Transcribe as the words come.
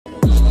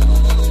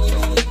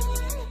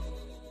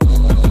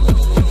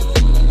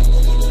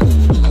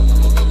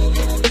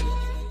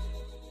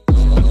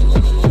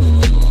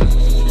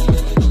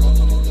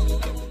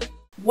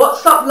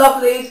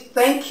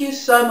Thank you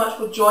so much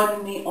for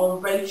joining me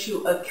on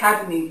Rachael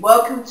Academy.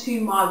 Welcome to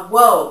my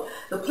world,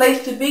 the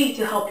place to be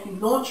to help you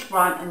launch,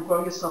 run and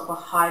grow yourself a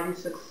highly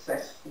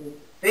successful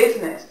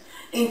business.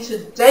 In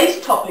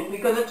today's topic,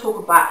 we're going to talk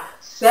about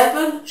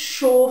 7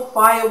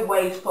 surefire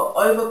ways for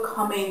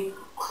overcoming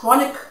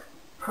chronic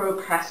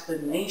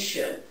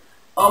procrastination.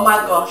 Oh my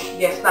gosh,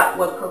 yes, that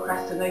word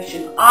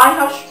procrastination. I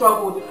have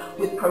struggled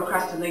with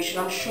procrastination.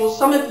 I'm sure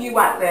some of you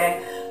out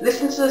there,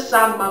 listening to the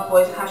sound of my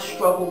voice, have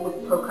struggled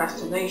with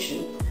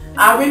procrastination.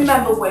 I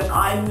remember when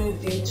I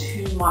moved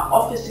into my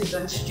offices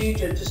and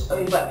studio just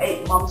over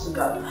 8 months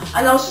ago,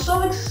 and I was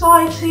so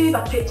excited.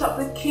 I picked up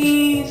the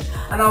keys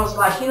and I was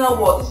like, you know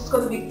what, this is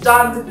going to be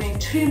done within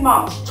 2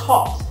 months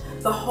tops.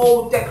 The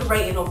whole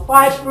decorating of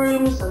 5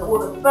 rooms and all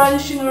the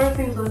furnishing and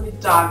everything is going to be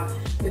done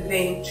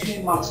within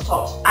 2 months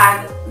tops.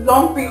 And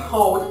long and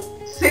behold,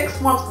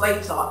 6 months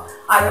later,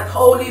 I had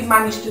only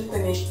managed to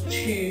finish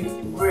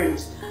 2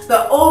 rooms.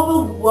 The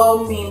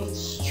overwhelming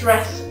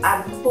stress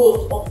and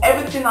thought of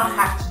everything I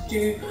had to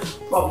do,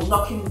 from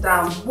knocking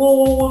down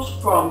walls,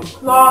 from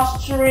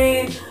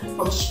plastering,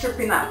 from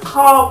stripping out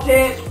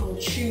carpets, from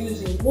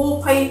choosing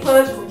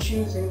wallpapers, from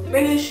choosing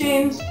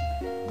finishings,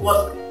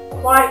 was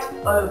quite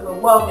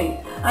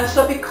overwhelming. And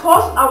so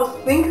because I was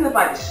thinking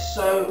about it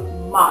so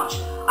much,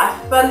 I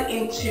fell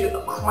into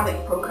a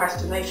chronic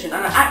procrastination,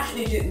 and I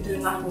actually didn't do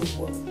nothing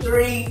for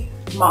 3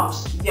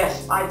 months.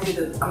 Yes, I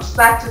didn't. I'm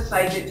sad to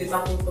say I didn't do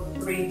nothing for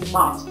 3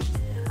 months.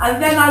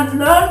 And then I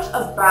learned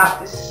about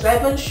the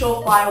 7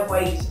 surefire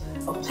ways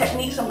of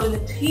techniques I'm going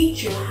to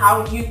teach you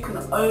how you can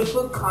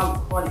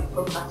overcome chronic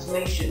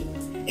procrastination.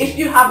 If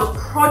you have a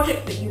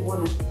project that you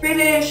want to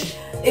finish,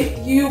 if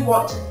you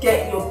want to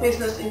get your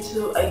business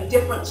into a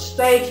different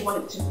stage, you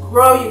want it to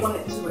grow, you want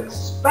it to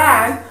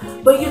expand,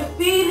 but you're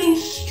feeling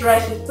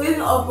stressed, you're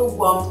feeling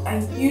overwhelmed,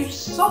 and you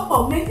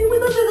suffer maybe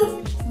with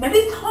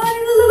maybe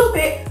tiny little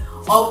bit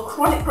of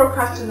chronic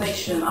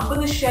procrastination, I'm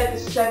going to share the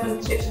 7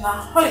 tips, and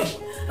I hope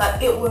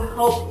that it will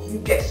help you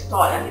get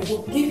started and it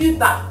will give you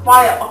that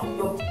fire off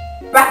your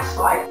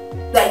backside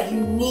that you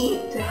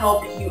need to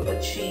help you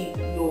achieve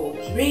your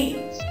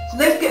dreams. So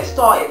let's get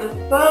started.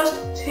 The first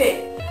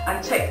tip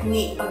and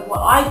technique and what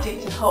I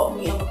did to help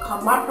me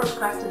overcome my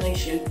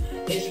procrastination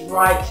is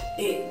write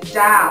it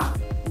down.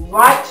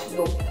 Write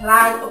your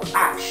plan of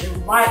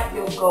action, write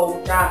your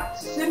goal down.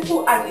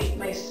 Simple as it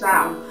may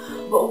sound,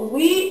 but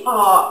we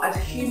are, as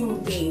human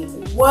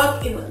beings,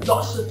 work in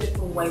lots of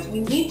different ways. We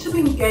need to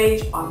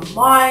engage our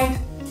mind,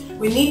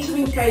 we need to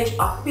engage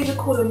our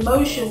physical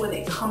emotion when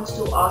it comes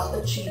to us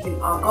achieving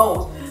our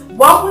goals.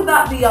 One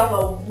without the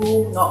other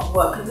will not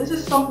work, and this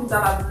is something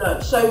that I've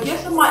learned. So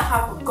yes, I might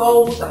have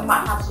goals, I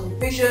might have some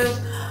visions,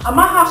 I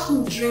might have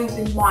some dreams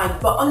in mind,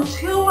 but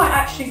until I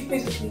actually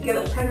physically get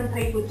a pen and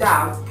paper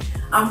down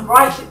and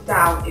write it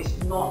down,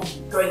 it's not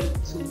going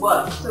to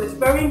work. So it's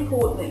very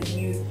important that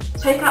you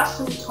take out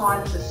some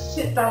time to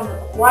sit down in a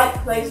quiet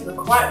place, in a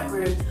quiet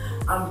room,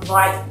 and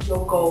write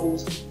your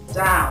goals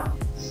down.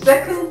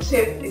 Second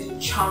tip is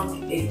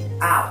chunk it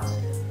out.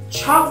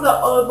 Chunk the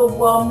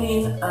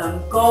overwhelming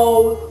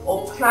goal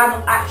or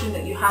plan of action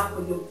that you have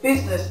for your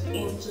business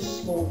into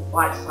small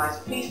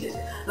bite-sized pieces.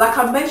 Like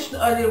I mentioned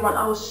earlier on,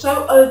 I was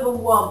so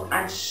overwhelmed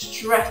and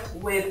stressed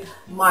with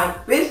my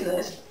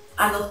business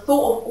and the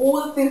thought of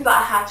all the things that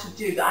I had to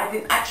do that I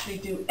didn't actually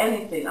do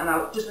anything, and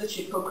I just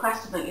literally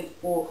procrastinated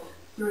for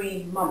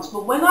 3 months.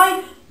 But when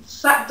I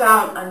sat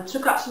down and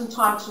took out some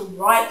time to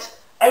write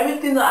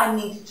everything that I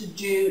needed to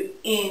do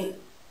in,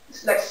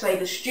 let's say,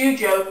 the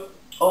studio,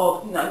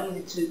 of, I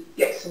needed to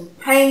get some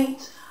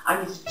paint, I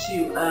needed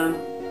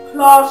to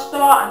plaster,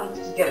 I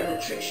needed to get an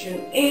electrician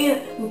in,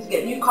 I needed to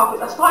get new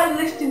carpet. I started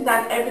listing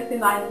down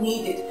everything I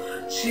needed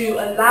to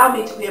allow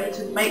me to be able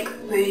to make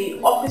the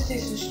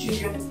offices and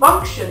studio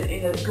function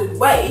in a good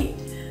way.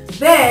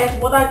 Then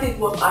what I did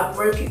was I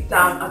broke it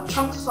down, I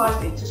chunk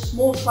sized it into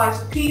small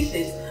sized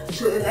pieces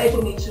to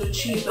enable me to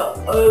achieve the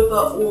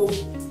overall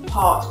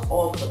part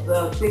of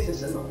the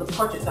business and of the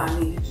project that I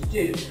needed to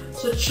do.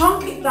 So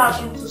chunk it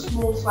down into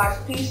small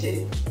sized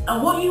pieces,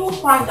 and what you will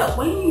find that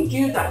when you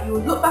do that, you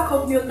will look back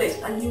over your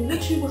list and you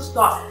literally will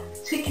start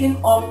ticking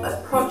off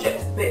a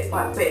project bit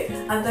by bit,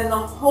 and then the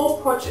whole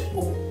project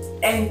will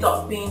end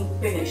up being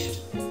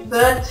finished.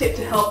 Third tip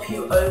to help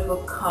you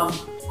overcome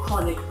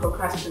chronic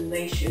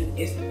procrastination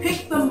is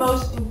pick the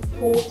most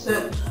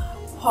important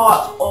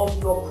part of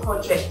your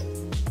project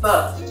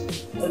first.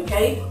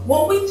 Okay,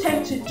 what we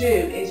tend to do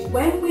is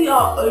when we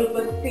are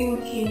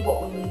overthinking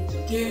what we need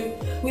to do,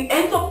 we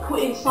end up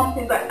putting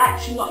something that's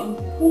actually not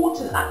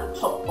important at the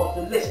top of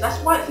the list.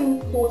 That's why it's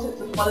important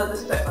to follow the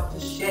steps I've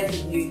just shared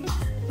with you.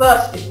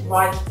 First is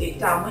write it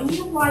down. When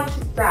you write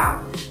it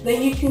down,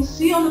 then you can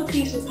see on a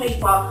piece of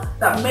paper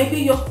that maybe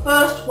your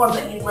first one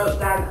that you wrote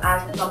down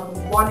as number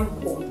 1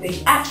 important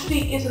thing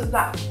actually isn't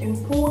that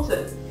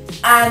important.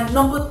 And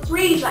number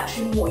 3 is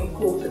actually more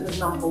important than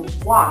number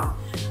 1.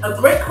 A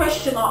great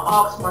question I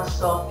ask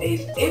myself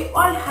is, if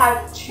I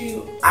had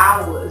 2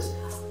 hours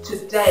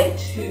today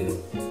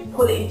to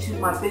put it into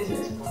my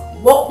business,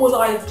 what would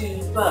I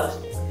do first?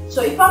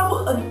 So if I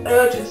put an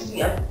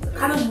urgency and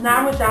kind of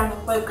narrow down the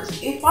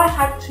focus, if I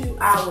had 2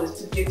 hours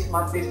to give to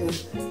my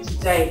business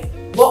today,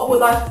 what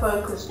would I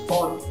focus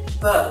on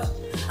first?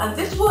 And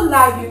this will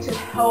allow you to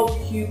help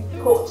you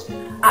put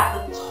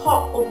at the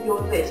top of your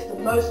list the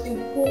most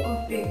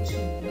important thing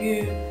to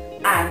you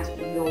and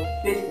your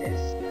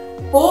business.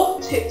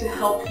 Fourth tip to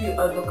help you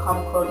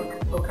overcome chronic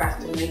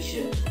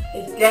procrastination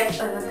is get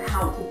an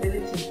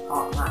accountability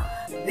partner.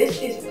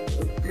 This is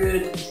a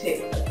good tip.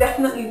 It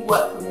definitely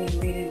worked for me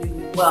really,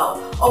 really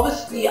well.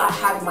 Obviously, I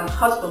had my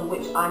husband,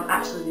 which I'm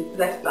absolutely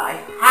blessed that I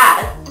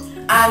had.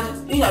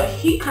 And,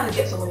 he kind of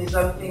gets on with his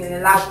own thing and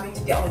allows me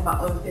to get on with my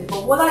own thing.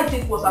 But what I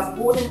did was I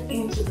brought him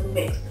into the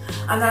mix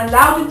and I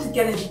allowed him to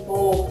get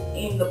involved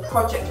in the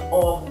project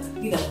of,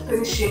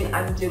 finishing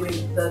and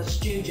doing the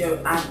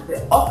studio and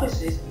the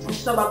offices. And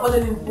so I got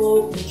him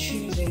involved in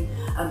choosing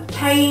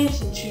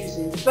paints and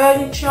choosing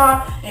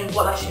furniture and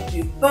what I should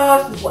do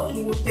first and what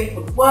he would think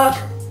would work.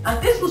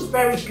 And this was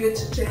very good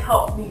to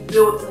help me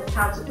build an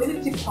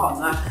accountability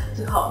partner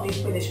to help me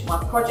finish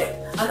my project.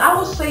 And I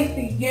will say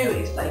for you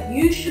is that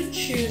you should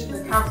choose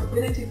an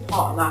accountability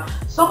partner,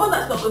 someone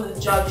that's not going to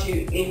judge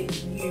you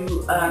if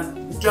you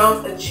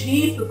don't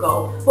achieve the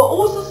goal, but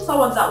also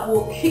someone that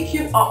will kick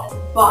you up the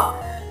butt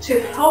to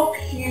help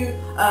you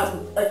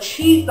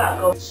achieve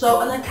that goal.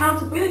 So an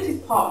accountability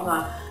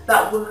partner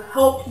that will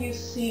help you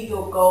see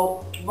your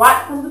goal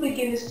right from the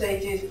beginning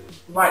stages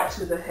right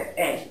to the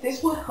end.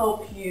 This will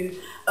help you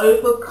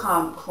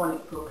overcome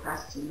chronic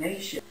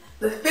procrastination.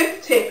 The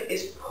fifth tip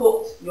is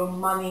put your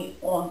money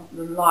on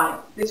the line.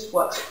 This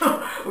works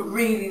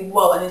really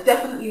well and it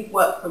definitely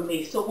worked for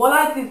me. So what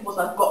I did was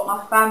I got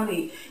my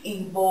family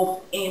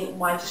involved in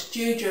my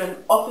studio and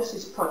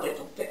offices project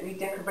of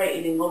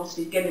redecorating and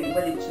obviously getting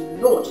ready to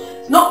launch.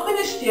 It's not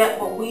finished yet,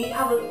 but we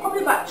have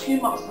probably about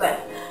 2 months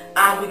left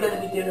and we're going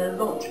to be doing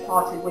a launch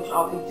party, which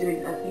I'll be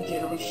doing a video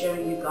and I'll be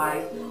showing you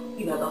guys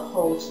the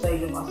whole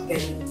stage of us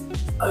getting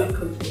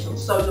open, which I'm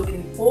so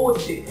looking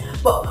forward to.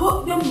 But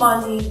put your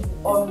money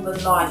on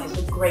the line is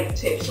a great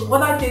tip. So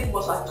what I did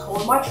was I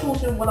told my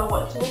children what I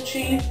want to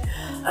achieve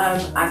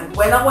and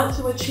when I want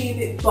to achieve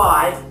it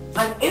by,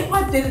 and if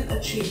I didn't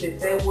achieve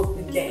it, they would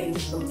be getting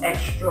some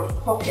extra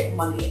pocket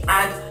money.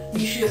 And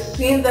you should have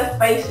seen their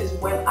faces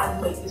when I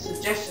made the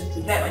suggestion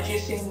to them, and you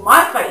should have seen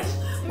my face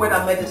when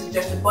I made the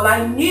suggestion. But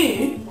I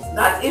knew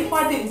that if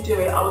I didn't do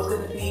it, I was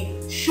going to be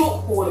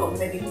shortfall of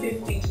maybe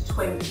 50 to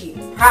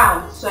 20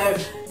 pounds. So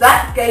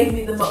that gave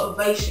me the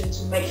motivation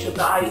to make sure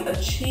that I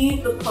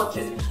achieved the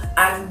project.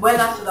 And when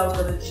I said I was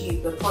going to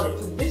achieve the project,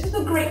 so this is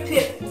a great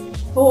tip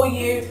for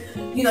you,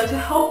 to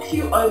help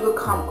you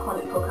overcome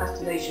chronic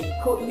procrastination.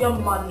 Put your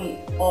money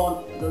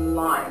on the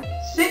line.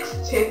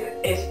 Sixth tip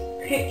is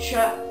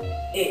picture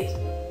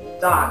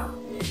it done.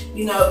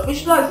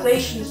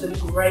 Visualization is a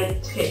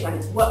great tip and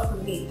it's worked for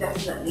me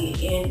definitely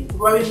in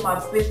growing my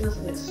business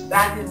and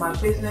expanding my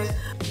business.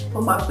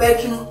 From my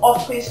bedroom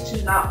office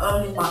to now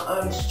owning my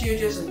own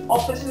studios and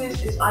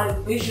offices, is I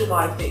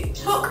visualized it. It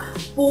took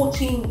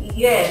 14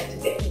 years to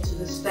get me to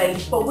the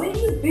stage, but when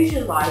you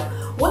visualize,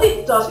 what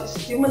it does,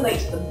 it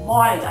stimulates the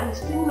mind and it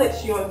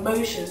stimulates your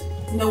emotions.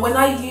 When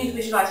I use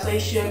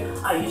visualization,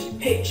 I use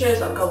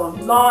pictures, I go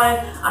online,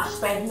 I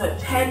spend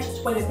 10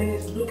 to 20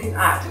 minutes looking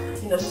at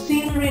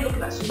scenery,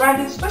 looking at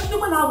surroundings, especially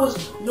when I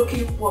was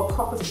looking for a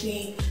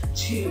property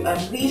to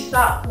lease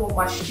out for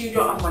my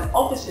studio and my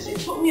offices. It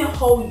took me a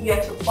whole year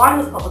to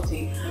find the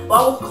property, but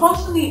I was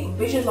constantly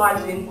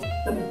visualizing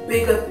the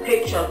bigger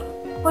picture,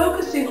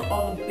 focusing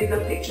on the bigger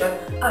picture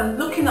and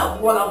looking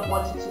at what I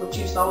wanted to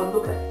achieve. So I would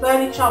look at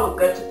furniture, I would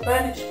go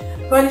to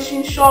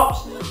furnishing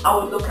shops, I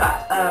would look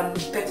at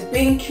go to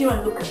B&Q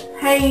and look at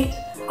paint.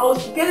 I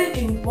was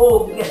getting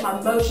involved, get my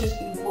emotions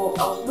involved.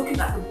 I was looking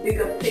at the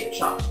bigger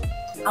picture.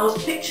 I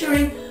was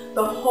picturing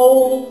the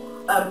whole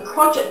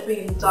project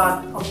being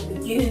done from the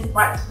beginning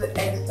right to the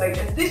end stage,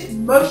 and this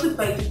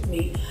motivated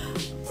me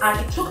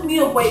and it took me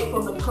away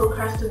from the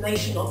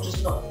procrastination of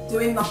just not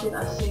doing nothing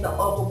and seeing the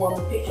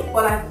overwhelming picture.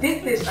 But I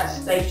did this at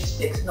stage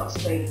 6, not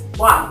stage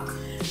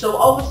 1. So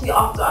obviously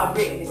after I've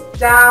written it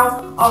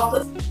down,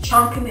 after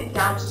chunking it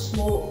down to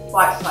small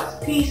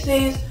bite-sized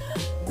pieces,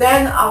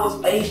 then I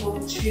was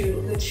able to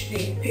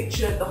literally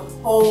picture the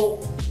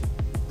whole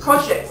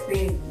project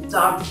being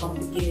done from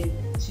beginning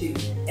to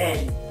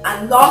end.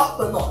 And last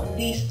but not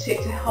least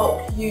tip to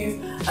help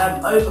you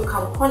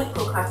overcome chronic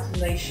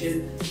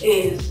procrastination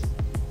is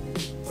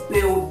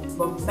build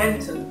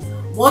momentum.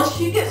 Once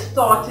you get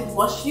started,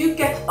 once you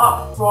get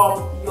up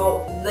from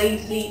your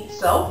lazy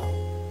self,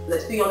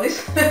 let's be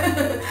honest,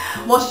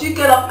 once you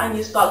get up and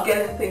you start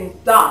getting things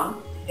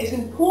done, it's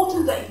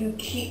important that you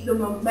keep the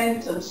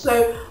momentum.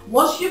 So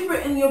once you've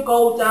written your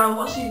goal down,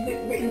 once you've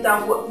written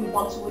down what you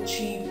want to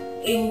achieve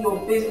in your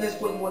business,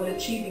 what you want to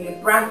achieve in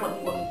your brand, what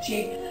you want to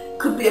achieve,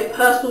 could be a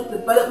personal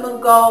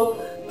development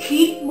goal,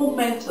 keep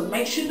momentum.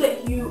 Make sure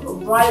that you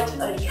write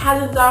a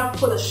calendar,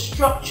 put a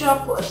structure,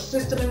 put a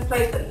system in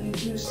place, that you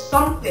do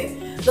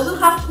something. It doesn't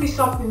have to be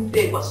something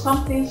big, but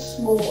something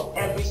small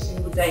every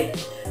single day.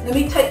 Let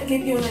me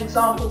give you an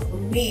example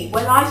from me.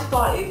 When I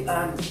started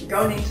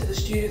going into the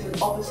studios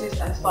and offices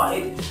and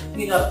started,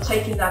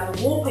 taking down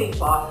the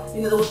wallpaper,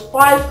 there was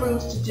 5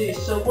 rooms to do.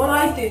 So what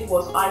I did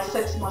was I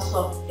said to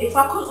myself, if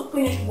I couldn't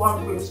finish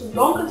 1 room, so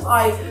long as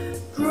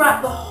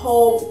throughout the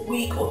whole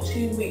week or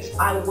 2 weeks,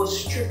 I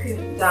was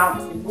stripping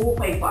down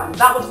wallpaper, and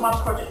that was my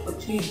project for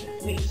 2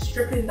 weeks,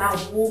 stripping down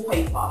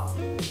wallpaper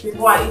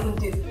before I even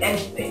did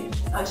anything.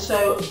 And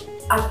so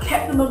I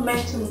kept the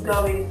momentum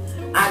going,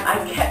 and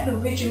I kept the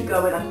vision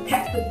going, I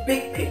kept the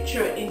big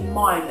picture in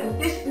mind, and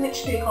this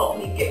literally helped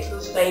me get to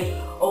the stage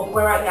of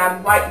where I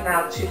am right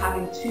now, to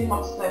having 2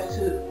 months left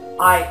to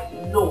I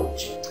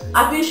launch.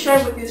 I've been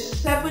sharing with you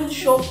 7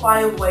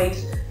 surefire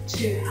ways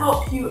to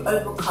help you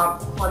overcome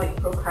chronic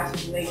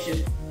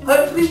procrastination.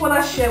 Hopefully what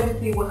I share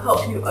with you will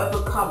help you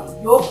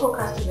overcome your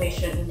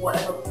procrastination in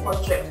whatever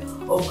project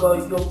or goal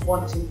you're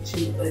wanting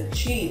to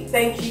achieve.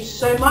 Thank you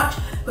so much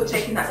for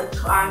taking out the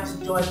time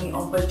to join me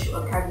on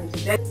Rachael Academy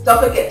today.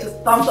 Don't forget to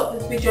thumbs up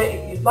this video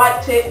if you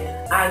liked it,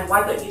 and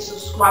why don't you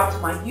subscribe to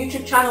my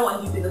YouTube channel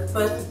and you'll be the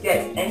first to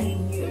get any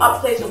new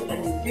updates of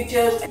any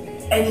videos,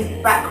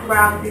 any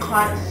background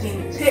behind the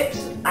scene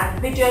tips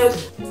and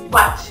videos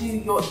right to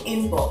your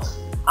inbox.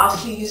 I'll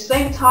see you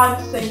same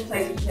time, same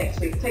place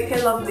next week. Take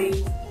care,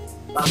 lovely.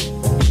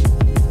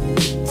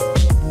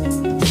 Bye.